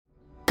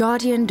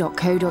Guardian.co.uk.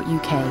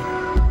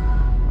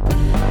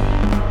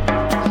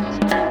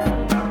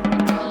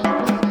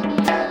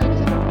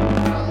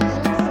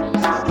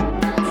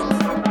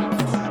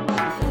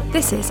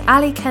 This is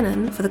Ali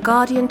Kennen for the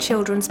Guardian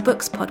Children's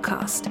Books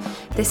podcast.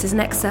 This is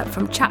an excerpt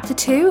from Chapter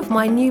 2 of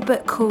my new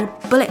book called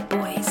Bullet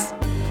Boys.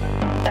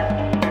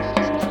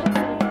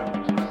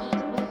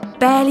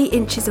 Barely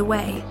inches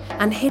away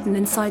and hidden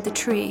inside the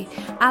tree,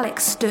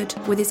 Alex stood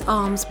with his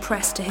arms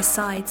pressed to his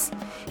sides,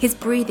 his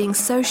breathing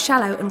so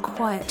shallow and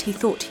quiet he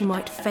thought he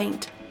might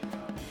faint.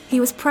 He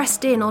was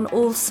pressed in on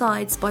all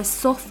sides by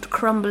soft,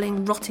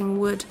 crumbling, rotting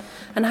wood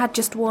and had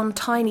just one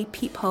tiny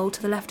peephole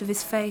to the left of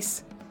his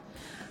face.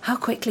 How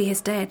quickly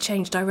his day had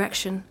changed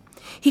direction.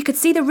 He could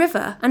see the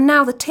river and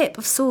now the tip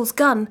of Saul's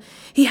gun.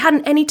 He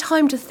hadn't any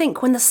time to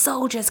think when the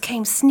soldiers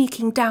came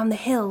sneaking down the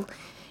hill.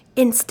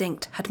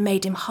 Instinct had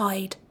made him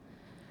hide.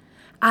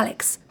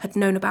 Alex had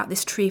known about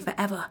this tree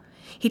forever.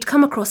 He'd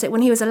come across it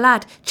when he was a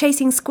lad,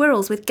 chasing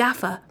squirrels with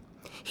Gaffer.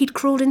 He'd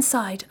crawled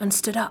inside and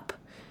stood up.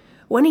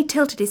 When he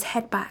tilted his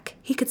head back,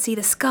 he could see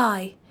the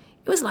sky.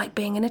 It was like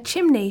being in a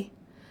chimney.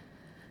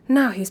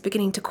 Now he was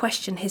beginning to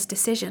question his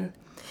decision.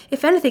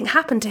 If anything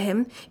happened to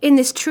him, in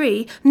this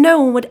tree,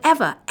 no one would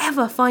ever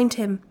find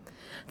him.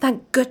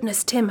 Thank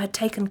goodness Tim had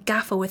taken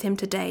Gaffer with him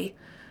today.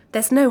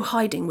 There's no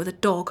hiding with a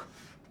dog.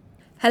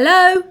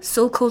 "Hello,"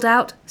 Saul called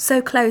out, so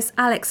close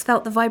Alex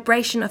felt the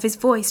vibration of his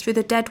voice through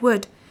the dead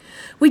wood.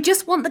 "We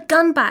just want the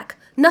gun back,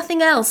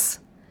 nothing else."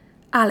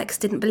 Alex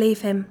didn't believe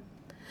him.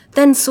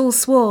 Then Saul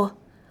swore.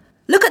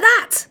 "Look at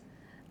that!"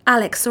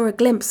 Alex saw a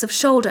glimpse of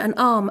shoulder and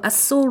arm as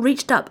Saul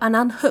reached up and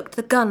unhooked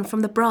the gun from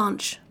the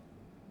branch.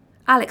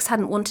 Alex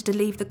hadn't wanted to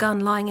leave the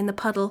gun lying in the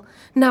puddle.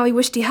 Now he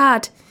wished he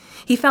had.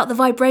 He felt the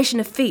vibration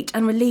of feet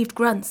and relieved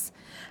grunts.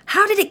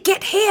 "How did it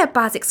get here?"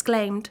 Baz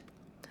exclaimed.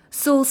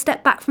 Saul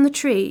stepped back from the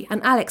tree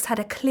and Alex had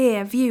a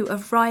clear view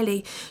of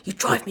Riley. "You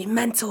drive me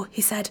mental,"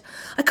 he said.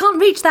 "I can't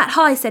reach that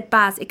high," said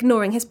Baz,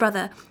 ignoring his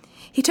brother.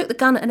 He took the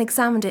gun and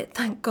examined it.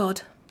 Thank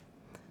God.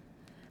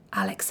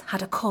 Alex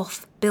had a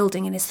cough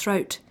building in his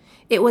throat.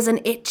 It was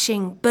an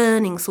itching,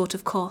 burning sort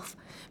of cough,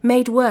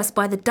 made worse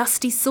by the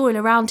dusty soil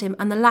around him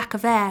and the lack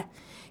of air.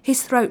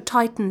 His throat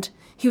tightened.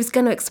 He was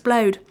going to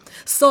explode.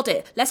 "Sod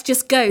it, let's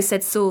just go,"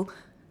 said Saul.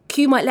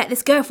 "Q might let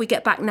this go if we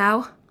get back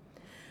now."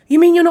 "You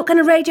mean you're not going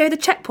to radio the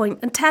checkpoint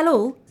and tell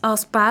all?"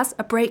 asked Baz,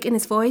 a break in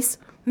his voice.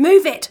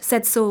 "Move it,"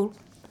 said Saul.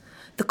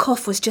 The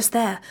cough was just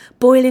there,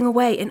 boiling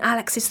away in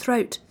Alex's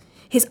throat.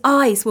 His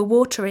eyes were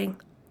watering.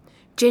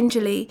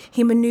 Gingerly,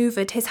 he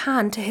manoeuvred his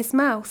hand to his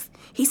mouth.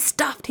 He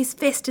stuffed his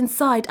fist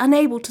inside,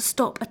 unable to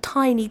stop a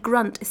tiny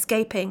grunt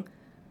escaping.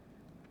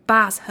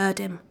 Baz heard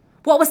him.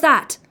 "What was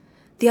that?"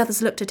 The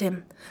others looked at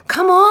him.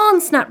 "Come on,"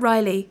 snapped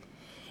Riley.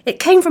 "It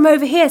came from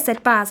over here,"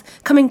 said Baz,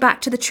 coming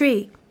back to the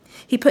tree.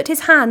 He put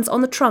his hands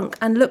on the trunk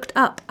and looked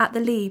up at the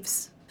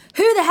leaves.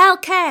 "Who the hell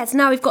cares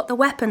now we've got the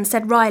weapon,"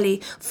 said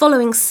Riley,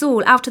 following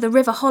Saul out of the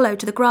river hollow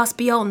to the grass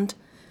beyond.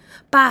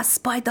 Baz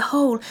spied the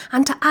hole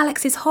and to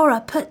Alex's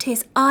horror put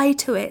his eye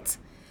to it.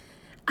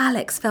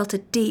 Alex felt a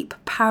deep,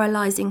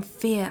 paralysing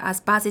fear as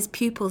Baz's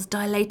pupils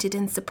dilated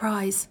in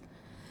surprise.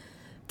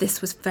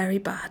 This was very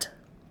bad.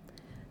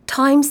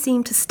 Time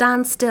seemed to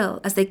stand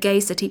still as they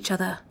gazed at each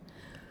other.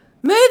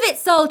 "Move it,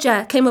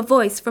 soldier!" came a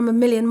voice from a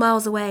million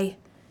miles away.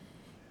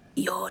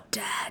 "You're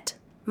dead,"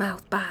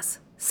 mouthed Baz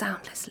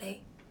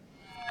soundlessly.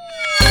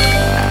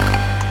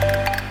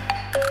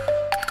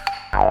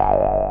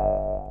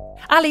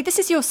 Ali, this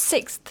is your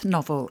 6th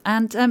novel,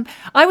 and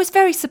I was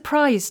very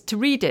surprised to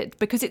read it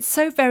because it's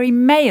so very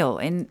male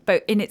in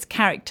its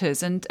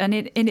characters and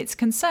in its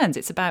concerns.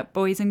 It's about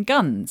boys and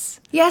guns.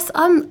 Yes,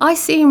 I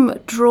seem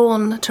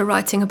drawn to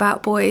writing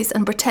about boys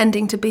and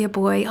pretending to be a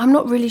boy. I'm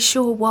not really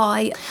sure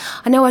why.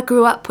 I know I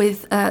grew up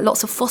with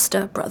lots of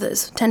foster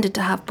brothers, tended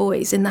to have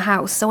boys in the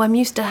house, so I'm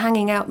used to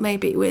hanging out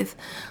maybe with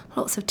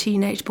lots of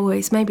teenage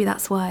boys. Maybe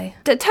that's why.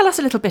 Tell us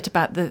a little bit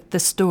about the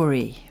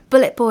story.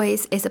 Bullet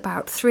Boys is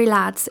about 3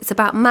 lads. It's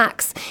about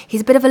Max.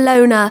 He's a bit of a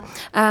loner.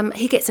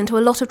 He gets into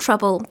a lot of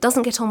trouble,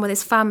 doesn't get on with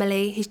his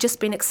family. He's just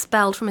been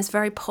expelled from his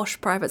very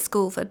posh private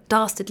school for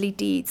dastardly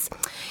deeds.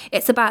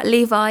 It's about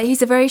Levi.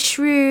 He's a very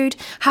shrewd,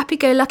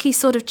 happy-go-lucky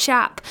sort of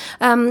chap,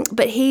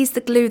 but he's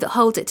the glue that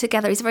holds it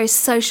together. He's a very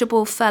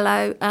sociable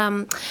fellow.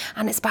 And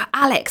it's about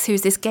Alex,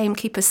 who's this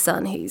gamekeeper's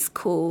son. He's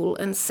cool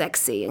and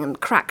sexy and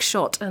crack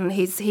shot, and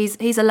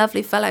he's a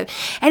lovely fellow.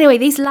 Anyway,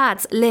 these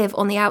lads live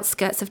on the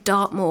outskirts of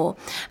Dartmoor,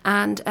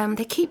 and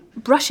they keep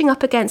brushing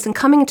up against and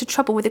coming into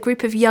trouble with a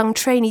group of young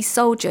trainee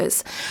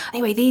soldiers.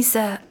 Anyway, these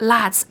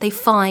lads, they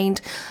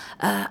find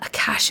a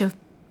cache of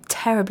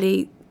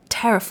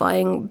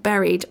terrifying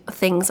buried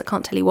things. I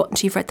can't tell you what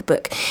until you've read the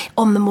book.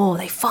 On the moor,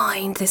 they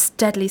find this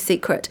deadly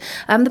secret.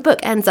 The book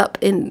ends up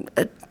in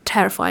a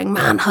terrifying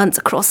manhunt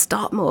across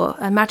Dartmoor.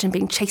 Imagine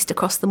being chased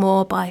across the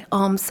moor by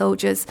armed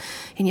soldiers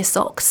in your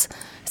socks.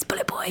 It's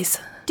Bullet Boys.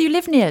 Do you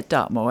live near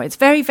Dartmoor? It's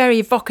very, very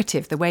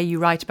evocative, the way you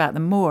write about the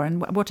moor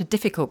and what a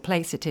difficult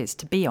place it is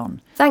to be on.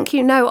 Thank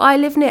you. No, I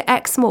live near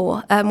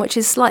Exmoor, which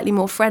is slightly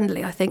more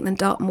friendly, I think, than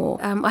Dartmoor.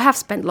 I have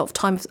spent a lot of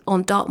time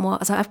on Dartmoor,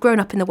 as I've grown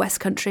up in the West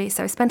Country,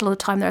 so I spent a lot of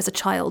time there as a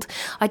child.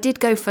 I did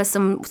go for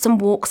some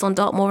walks on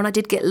Dartmoor, and I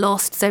did get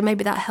lost, so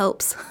maybe that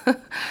helps.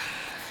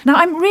 Now,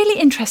 I'm really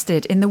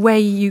interested in the way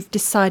you've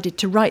decided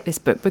to write this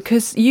book,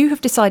 because you have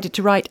decided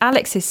to write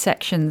Alex's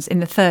sections in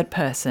the third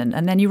person,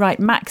 and then you write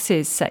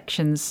Max's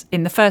sections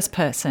in the first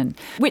person,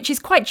 which is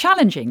quite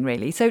challenging,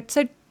 really. So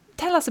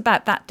tell us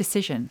about that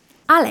decision.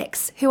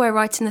 Alex, who I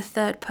write in the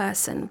third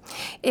person,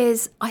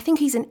 I think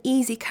he's an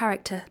easy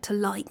character to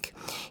like.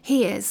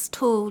 He is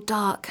tall,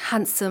 dark,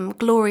 handsome,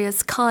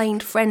 glorious,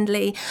 kind,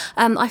 friendly.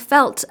 I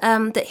felt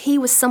that he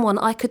was someone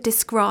I could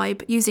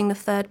describe using the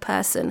third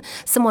person,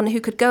 someone who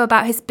could go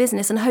about his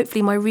business and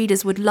hopefully my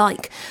readers would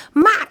like.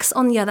 Max,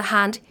 on the other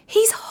hand,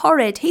 he's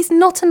horrid. He's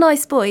not a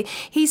nice boy.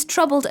 He's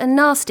troubled and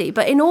nasty,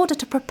 but in order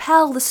to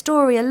propel the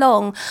story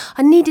along,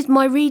 I needed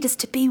my readers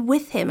to be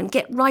with him and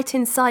get right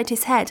inside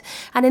his head.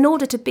 And in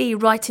order to be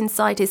right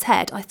inside his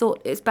head, I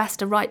thought it's best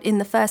to write in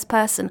the first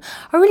person.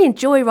 I really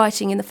enjoy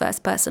writing in the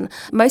first person.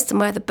 Most of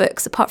my other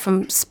books, apart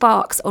from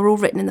Sparks, are all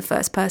written in the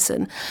first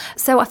person.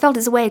 So I felt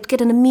as a way to get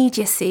an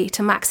immediacy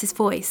to Max's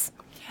voice.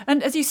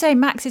 And as you say,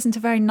 Max isn't a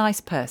very nice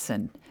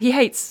person. He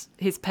hates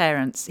his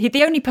parents.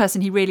 The only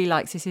person he really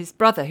likes is his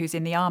brother, who's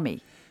in the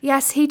army.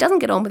 Yes, he doesn't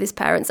get on with his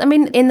parents. I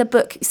mean, in the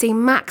book, you see,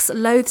 Max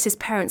loathes his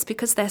parents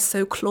because they're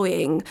so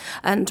cloying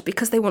and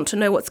because they want to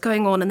know what's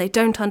going on and they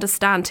don't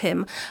understand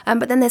him.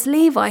 But then there's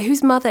Levi,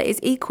 whose mother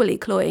is equally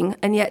cloying,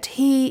 and yet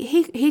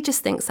he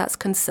just thinks that's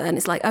concern.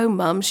 It's like, oh,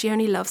 Mum, she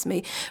only loves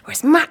me.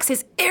 Whereas Max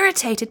is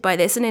irritated by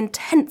this and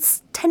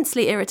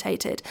intensely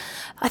irritated.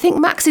 I think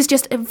Max is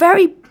just a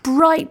very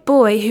bright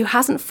boy who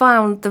hasn't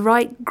found the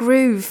right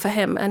groove for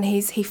him, and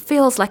he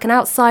feels like an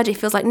outsider. He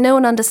feels like no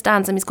one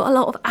understands him. He's got a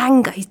lot of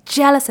anger. He's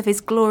jealous of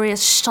his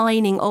glorious,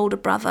 shining older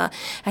brother,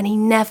 and he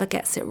never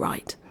gets it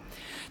right.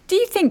 Do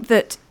you think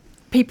that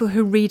people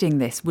who are reading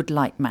this would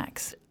like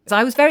Max? So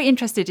I was very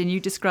interested in you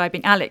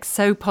describing Alex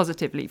so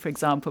positively, for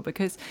example,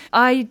 because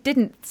I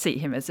didn't see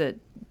him as a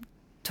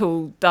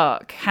tall,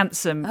 dark,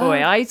 handsome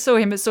boy. I saw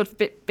him as sort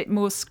of a bit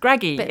more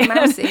scraggy. Bit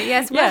mousy,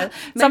 yes. Well,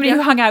 somebody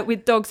who hung out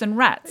with dogs and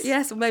rats.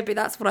 Yes, well, maybe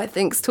that's what I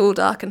think's tall,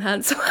 dark and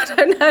handsome. I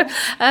don't know.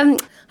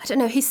 I don't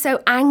know. He's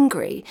so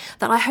angry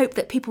that I hope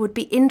that people would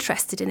be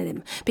interested in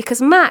him. Because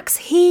Max,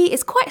 he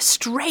is quite a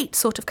straight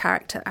sort of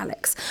character,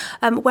 Alex.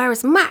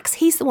 Whereas Max,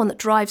 he's the one that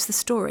drives the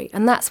story.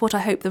 And that's what I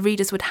hope the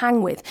readers would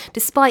hang with,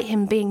 despite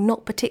him being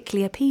not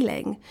particularly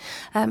appealing.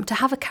 To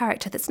have a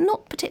character that's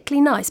not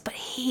particularly nice, but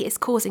he is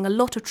causing a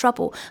lot of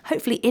trouble,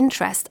 hopefully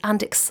interest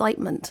and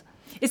excitement.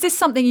 Is this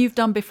something you've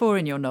done before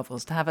in your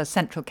novels, to have a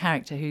central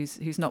character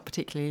who's not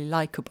particularly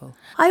likeable?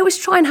 I always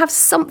try and have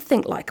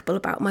something likeable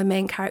about my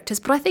main characters,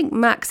 but I think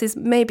Max is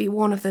maybe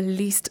one of the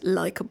least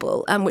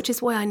likeable, which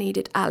is why I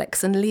needed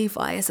Alex and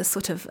Levi as a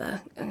sort of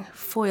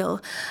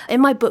foil. In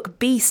my book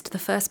Beast, the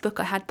first book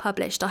I had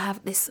published, I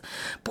have this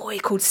boy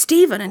called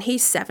Stephen, and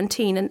he's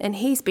 17, and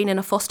he's been in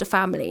a foster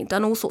family,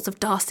 done all sorts of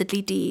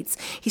dastardly deeds.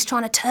 He's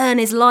trying to turn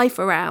his life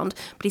around,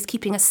 but he's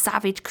keeping a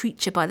savage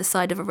creature by the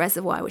side of a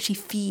reservoir, which he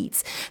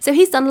feeds. So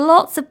he's done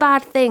lots of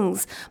bad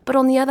things, but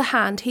on the other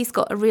hand, he's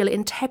got a real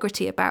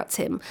integrity about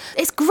him.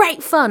 It's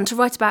great fun to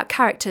write about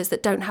characters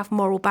that don't have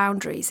moral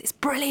boundaries. It's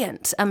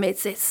brilliant.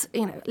 It's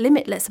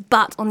limitless,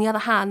 but on the other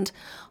hand,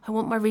 I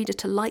want my reader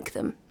to like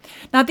them.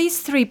 Now,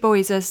 these three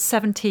boys are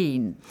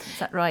 17, is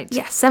that right?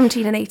 Yes,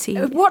 17 and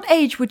 18. What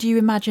age would you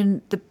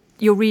imagine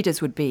your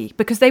readers would be?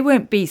 Because they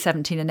won't be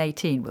 17 and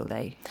 18, will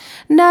they?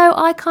 No,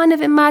 I kind of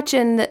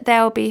imagine that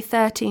they'll be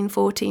 13,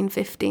 14,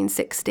 15,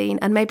 16,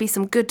 and maybe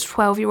some good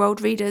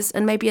 12-year-old readers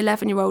and maybe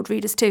 11-year-old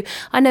readers too.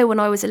 I know when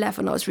I was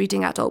 11, I was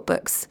reading adult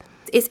books.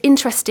 It's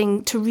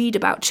interesting to read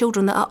about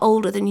children that are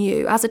older than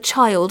you. As a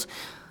child,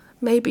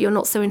 maybe you're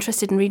not so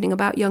interested in reading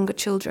about younger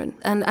children,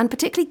 and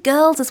particularly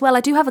girls as well.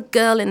 I do have a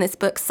girl in this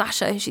book,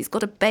 Sasha. She's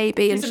got a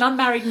baby. She's an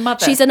unmarried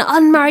mother. She's an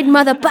unmarried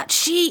mother, but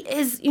she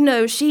is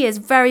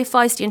very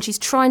feisty, and she's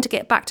trying to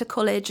get back to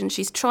college, and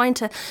she's trying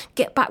to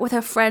get back with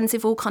her friends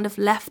who've all kind of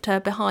left her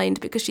behind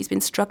because she's been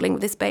struggling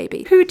with this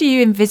baby. Who do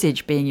you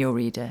envisage being your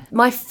reader?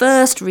 My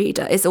first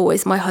reader is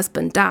always my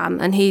husband, Dan,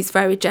 and he's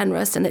very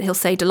generous, and that he'll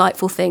say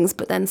delightful things,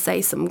 but then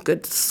say some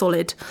good,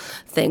 solid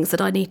things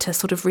that I need to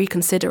sort of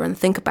reconsider and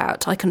think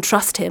about. I can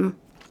trust him.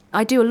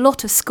 I do a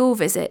lot of school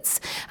visits,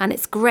 and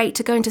it's great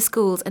to go into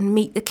schools and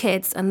meet the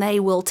kids, and they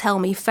will tell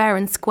me fair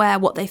and square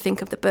what they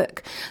think of the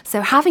book.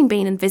 So having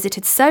been and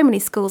visited so many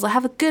schools, I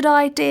have a good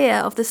idea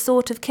of the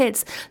sort of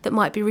kids that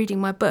might be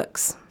reading my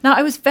books. Now,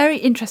 I was very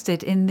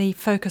interested in the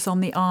focus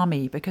on the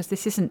army, because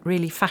this isn't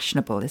really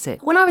fashionable, is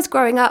it? When I was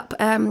growing up,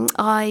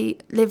 I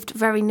lived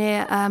very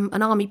near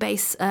an army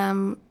base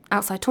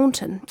outside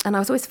Taunton, and I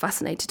was always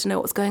fascinated to know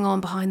what was going on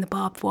behind the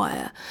barbed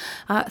wire.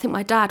 I think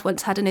my dad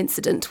once had an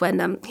incident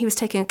when he was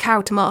taking a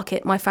cow to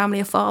market, my family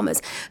of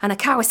farmers, and a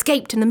cow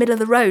escaped in the middle of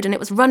the road, and it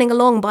was running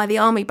along by the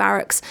army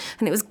barracks,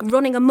 and it was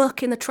running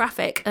amok in the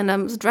traffic, and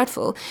it was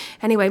dreadful.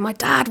 Anyway, my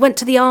dad went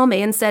to the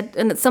army and said,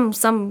 and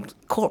some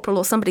corporal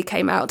or somebody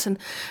came out and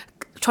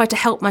tried to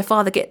help my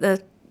father get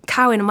the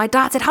cow in, and my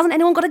dad said, hasn't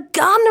anyone got a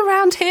gun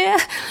around here?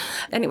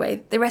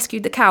 Anyway, they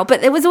rescued the cow,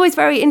 but it was always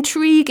very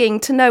intriguing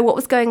to know what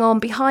was going on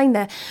behind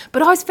there.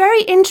 But I was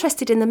very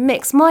interested in the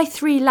mix. My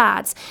 3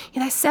 lads,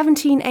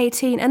 17,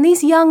 18, and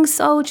these young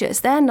soldiers,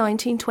 they're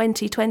 19,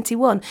 20,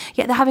 21,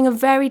 yet they're having a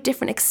very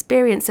different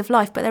experience of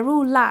life, but they're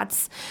all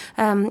lads.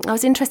 I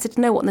was interested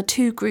to know what in the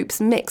 2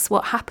 groups mix,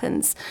 what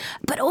happens.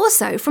 But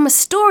also, from a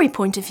story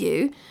point of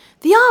view,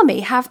 the army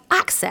have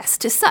access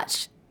to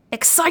such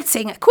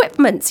exciting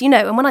equipment,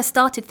 and when I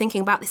started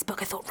thinking about this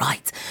book, I thought,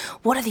 right,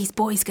 what are these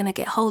boys going to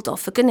get hold of?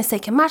 For goodness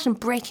sake, imagine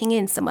breaking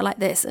in somewhere like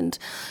this, and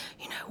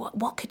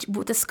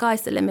the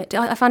sky's the limit.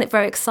 I found it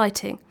very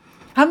exciting.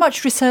 How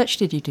much research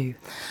did you do?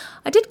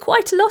 I did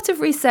quite a lot of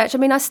research. I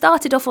mean, I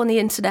started off on the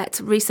internet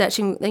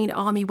researching,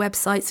 army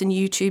websites and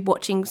YouTube,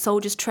 watching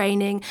soldiers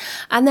training.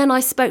 And then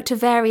I spoke to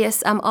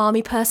various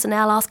army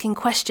personnel asking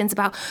questions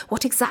about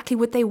what exactly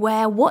would they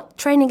wear, what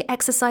training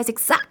exercise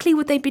exactly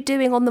would they be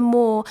doing on the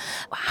moor,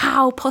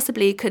 how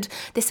possibly could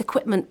this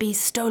equipment be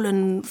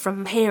stolen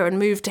from here and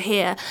moved to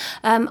here.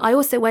 I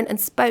also went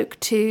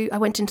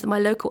into my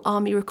local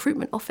army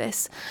recruitment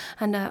office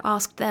and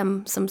asked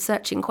them some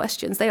searching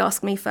questions. They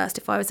asked me first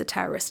if I was a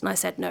terrorist, and I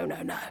said, no.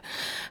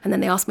 And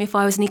then they asked me if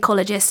I was an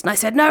ecologist, and I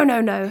said, no.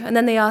 And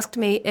then they asked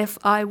me if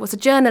I was a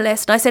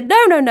journalist, and I said,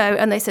 no.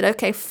 And they said,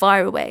 OK,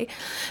 fire away.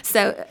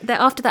 So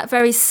after that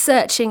very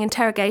searching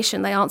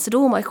interrogation, they answered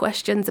all my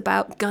questions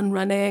about gun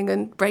running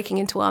and breaking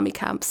into army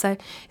camps. So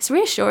it's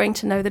reassuring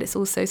to know that it's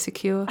all so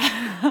secure.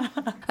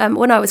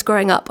 When I was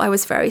growing up, I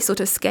was very sort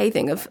of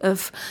scathing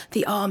of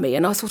the army,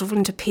 and I was sort of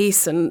into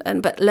peace,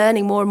 but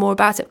learning more and more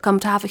about it, come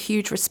to have a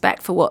huge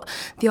respect for what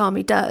the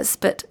army does.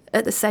 But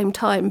at the same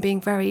time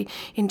being very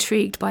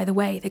intrigued by the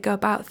way they go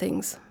about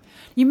things.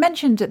 You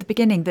mentioned at the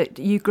beginning that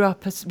you grew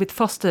up with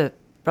foster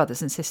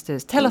brothers and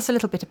sisters. Tell us a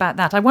little bit about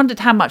that. I wondered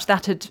how much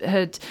that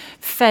had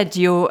fed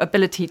your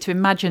ability to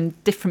imagine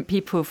different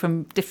people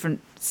from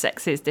different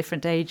sexes,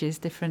 different ages,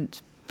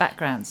 different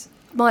backgrounds.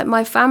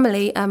 My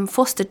family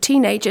fostered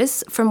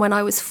teenagers from when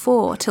I was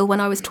 4 till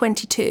when I was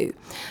 22.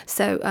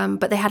 So,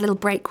 but they had a little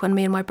break when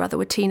me and my brother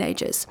were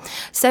teenagers.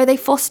 So they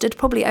fostered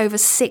probably over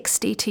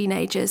 60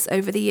 teenagers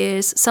over the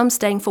years, some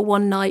staying for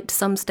 1 night,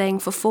 some staying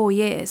for 4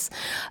 years.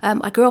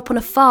 I grew up on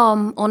a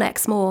farm on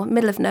Exmoor,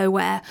 middle of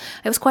nowhere.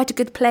 It was quite a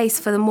good place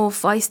for the more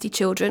feisty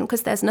children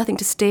because there's nothing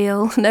to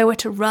steal, nowhere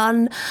to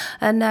run,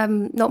 and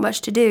not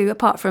much to do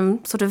apart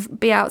from sort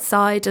of be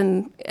outside.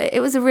 And it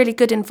was a really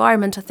good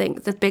environment, I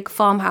think, the big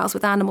farmhouse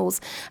with animals.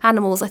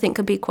 Animals, I think,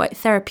 can be quite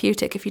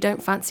therapeutic if you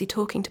don't fancy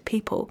talking to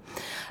people.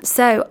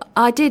 So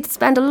I did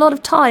spend a lot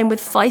of time with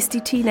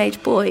feisty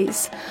teenage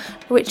boys,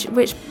 which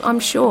I'm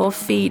sure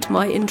feed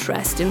my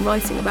interest in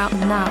writing about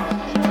them now.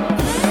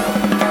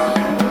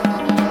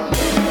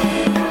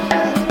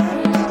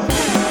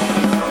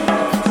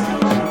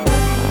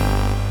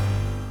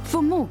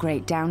 For more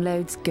great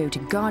downloads, go to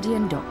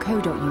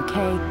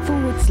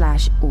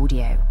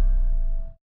guardian.co.uk/audio.